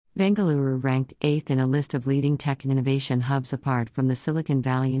Bengaluru ranked 8th in a list of leading tech and innovation hubs apart from the Silicon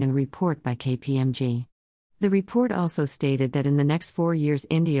Valley in a report by KPMG. The report also stated that in the next 4 years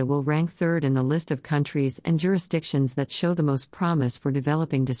India will rank 3rd in the list of countries and jurisdictions that show the most promise for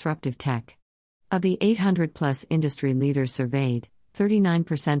developing disruptive tech. Of the 800-plus industry leaders surveyed,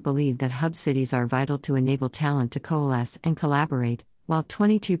 39% believe that hub cities are vital to enable talent to coalesce and collaborate, while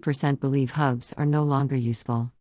 22% believe hubs are no longer useful.